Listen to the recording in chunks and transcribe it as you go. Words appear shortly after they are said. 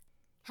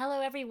Hello,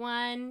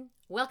 everyone.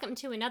 Welcome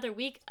to another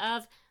week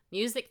of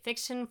Music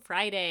Fiction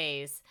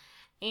Fridays.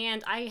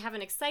 And I have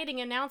an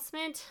exciting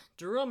announcement.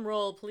 Drum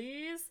roll,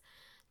 please.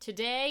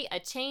 Today, A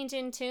Change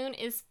in Tune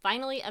is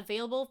finally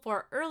available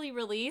for early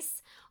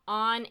release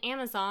on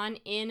Amazon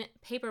in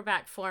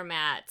paperback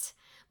format.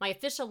 My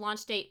official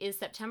launch date is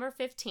September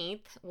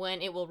 15th, when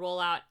it will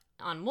roll out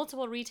on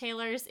multiple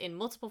retailers in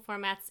multiple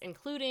formats,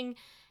 including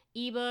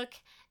ebook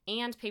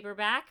and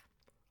paperback,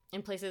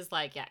 in places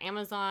like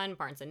Amazon,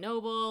 Barnes &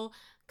 Noble,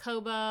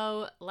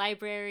 Kobo,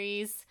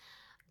 libraries,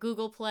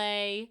 Google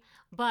Play.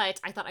 But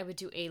I thought I would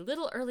do a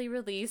little early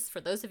release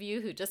for those of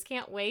you who just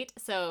can't wait.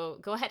 So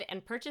go ahead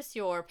and purchase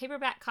your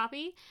paperback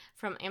copy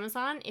from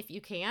Amazon if you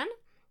can.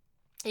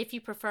 If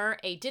you prefer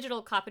a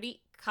digital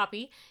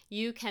copy,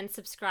 you can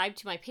subscribe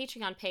to my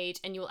Patreon page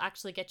and you will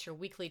actually get your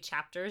weekly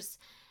chapters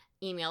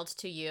emailed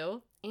to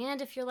you.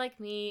 And if you're like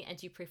me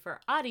and you prefer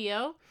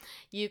audio,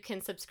 you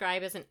can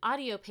subscribe as an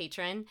audio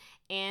patron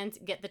and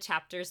get the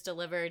chapters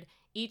delivered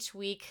each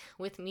week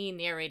with me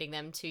narrating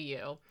them to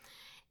you.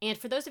 And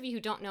for those of you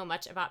who don't know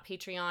much about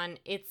Patreon,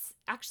 it's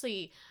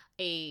actually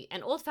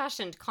an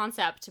old-fashioned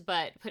concept,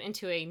 but put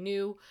into a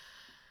new,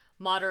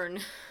 modern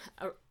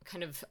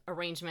kind of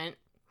arrangement.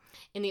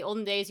 In the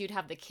olden days, you'd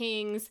have the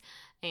kings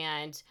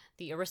and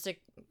the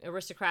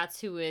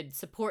aristocrats who would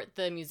support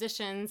the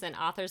musicians and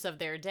authors of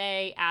their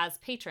day as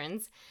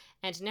patrons.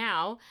 And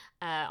now,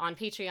 on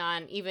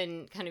Patreon,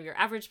 even kind of your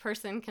average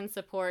person can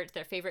support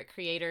their favorite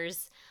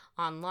creators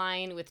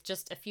online with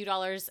just a few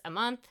dollars a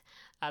month,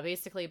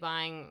 basically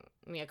buying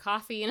me a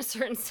coffee in a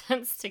certain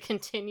sense to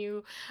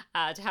continue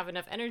to have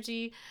enough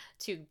energy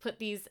to put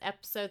these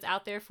episodes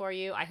out there for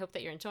you. I hope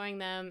that you're enjoying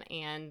them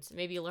and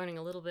maybe learning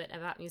a little bit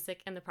about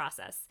music in the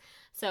process.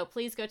 So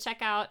please go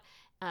check out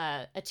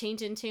A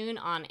Change in Tune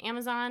on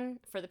Amazon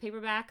for the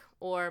paperback,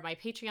 or my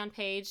Patreon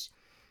page,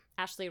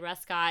 Ashley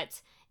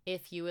Rescott,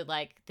 if you would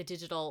like the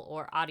digital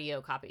or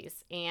audio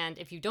copies. And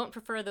if you don't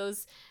prefer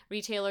those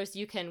retailers,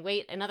 you can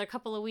wait another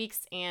couple of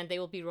weeks and they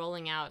will be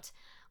rolling out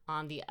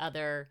on the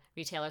other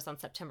retailers on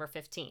September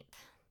 15th.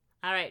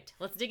 All right,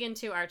 let's dig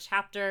into our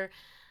chapter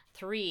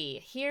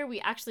 3. Here we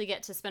actually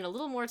get to spend a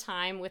little more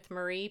time with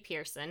Marie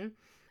Pearson,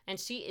 and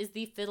she is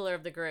the fiddler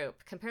of the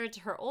group. Compared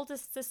to her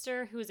oldest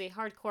sister, who is a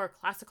hardcore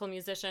classical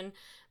musician,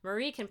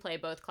 Marie can play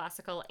both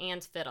classical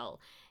and fiddle.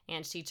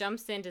 And she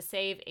jumps in to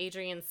save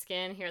Adrian's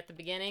skin here at the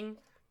beginning.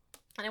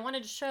 And I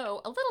wanted to show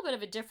a little bit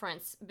of a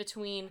difference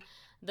between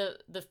the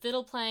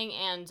fiddle playing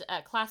and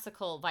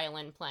classical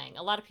violin playing.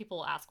 A lot of people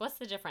will ask, what's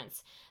the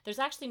difference? There's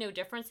actually no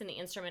difference in the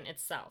instrument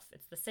itself.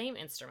 It's the same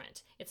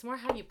instrument. It's more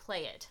how you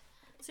play it.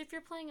 So if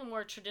you're playing a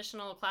more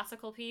traditional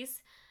classical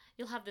piece,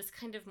 you'll have this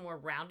kind of more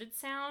rounded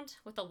sound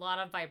with a lot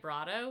of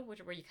vibrato,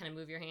 where you kind of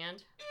move your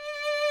hand.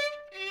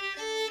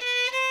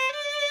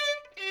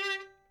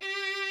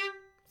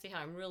 See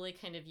how I'm really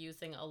kind of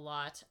using a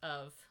lot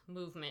of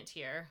movement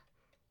here.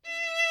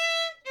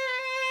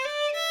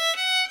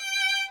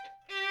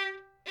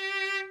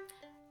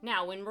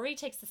 Now, when Marie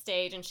takes the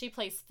stage and she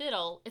plays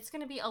fiddle, it's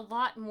going to be a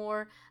lot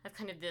more of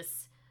kind of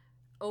this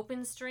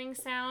open string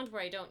sound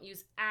where I don't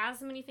use as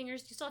many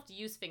fingers. You still have to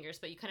use fingers,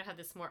 but you kind of have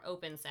this more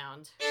open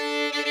sound.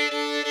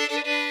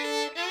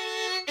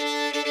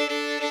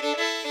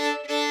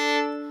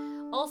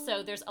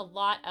 Also, there's a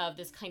lot of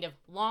this kind of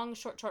long,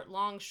 short, short,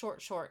 long,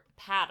 short, short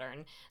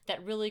pattern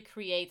that really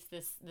creates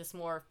this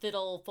more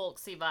fiddle,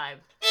 folksy vibe.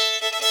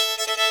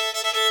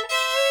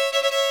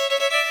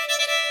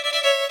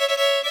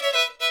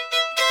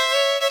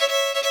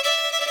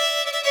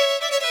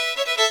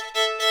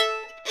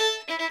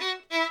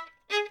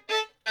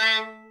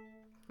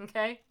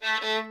 Okay?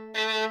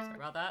 Sorry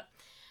about that.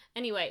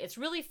 Anyway, it's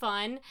really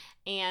fun,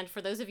 and for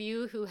those of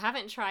you who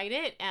haven't tried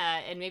it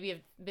and maybe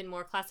have been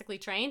more classically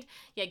trained,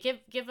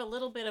 give a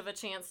little bit of a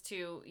chance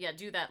to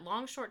do that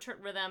long, short, short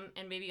rhythm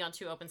and maybe on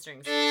 2 open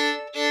strings.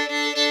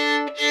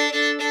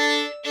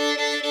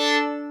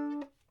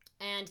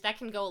 And that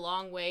can go a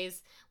long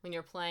ways when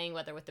you're playing,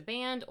 whether with the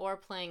band or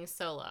playing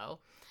solo.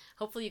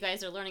 Hopefully you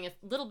guys are learning a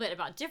little bit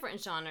about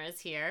different genres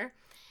here.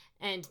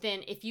 And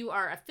then if you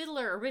are a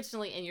fiddler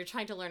originally and you're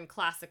trying to learn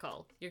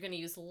classical, you're going to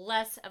use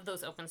less of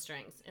those open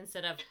strings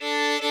instead of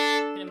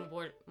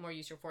more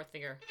use your 4th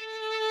finger.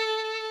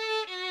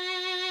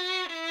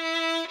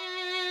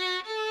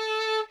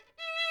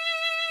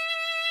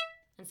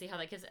 And see how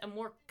that gives a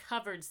more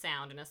covered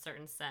sound in a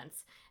certain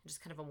sense, and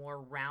just kind of a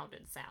more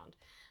rounded sound.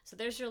 So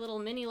there's your little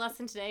mini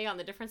lesson today on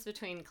the difference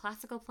between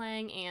classical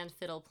playing and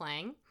fiddle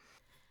playing.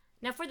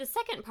 Now for the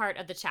second part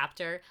of the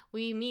chapter,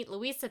 we meet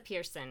Louisa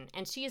Pearson,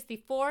 and she is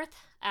the 4th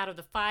out of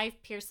the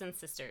 5 Pearson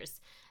sisters.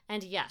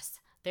 And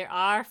yes, there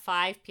are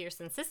 5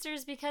 Pearson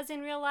sisters because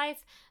in real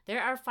life,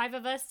 there are 5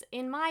 of us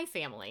in my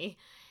family.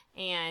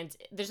 And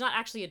there's not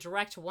actually a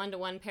direct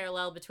one-to-one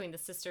parallel between the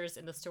sisters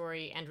in the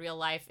story and real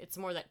life. It's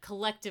more that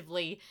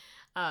collectively,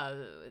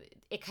 the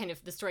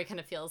story kind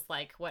of feels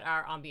like what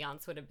our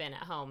ambiance would have been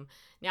at home.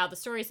 Now,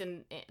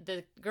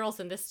 the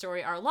girls in this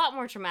story are a lot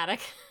more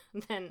dramatic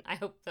than I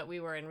hope that we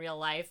were in real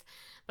life,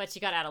 but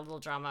you got to add a little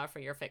drama for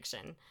your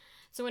fiction.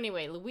 So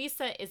anyway,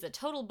 Louisa is a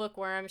total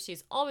bookworm.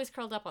 She's always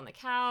curled up on the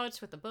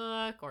couch with a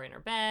book or in her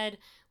bed,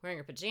 wearing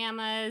her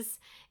pajamas.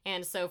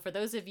 And so for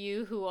those of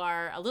you who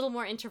are a little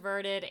more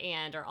introverted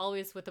and are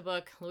always with a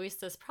book,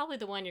 Louisa's probably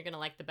the one you're going to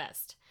like the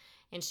best.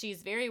 And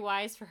she's very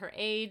wise for her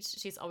age.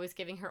 She's always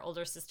giving her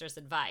older sisters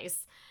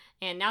advice.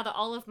 And now that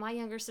all of my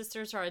younger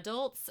sisters are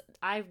adults,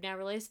 I've now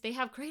realized they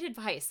have great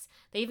advice.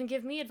 They even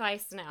give me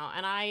advice now,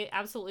 and I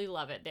absolutely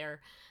love it.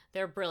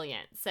 They're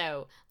brilliant.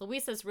 So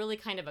Louisa's really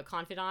kind of a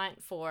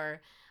confidant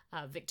for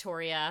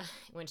Victoria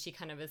when she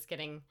kind of is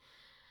getting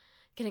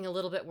a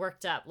little bit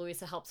worked up.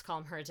 Louisa helps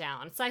calm her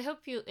down. So I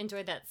hope you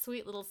enjoyed that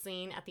sweet little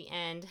scene at the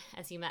end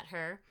as you met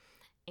her.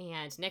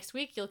 And next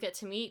week you'll get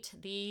to meet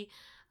the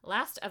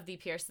last of the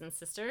Pearson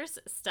sisters,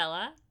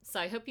 Stella.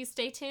 So I hope you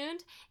stay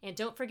tuned, and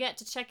don't forget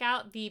to check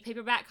out the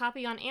paperback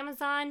copy on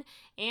Amazon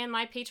and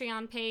my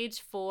Patreon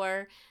page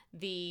for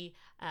the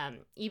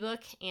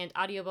ebook and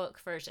audiobook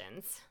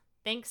versions.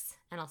 Thanks,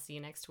 and I'll see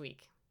you next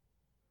week.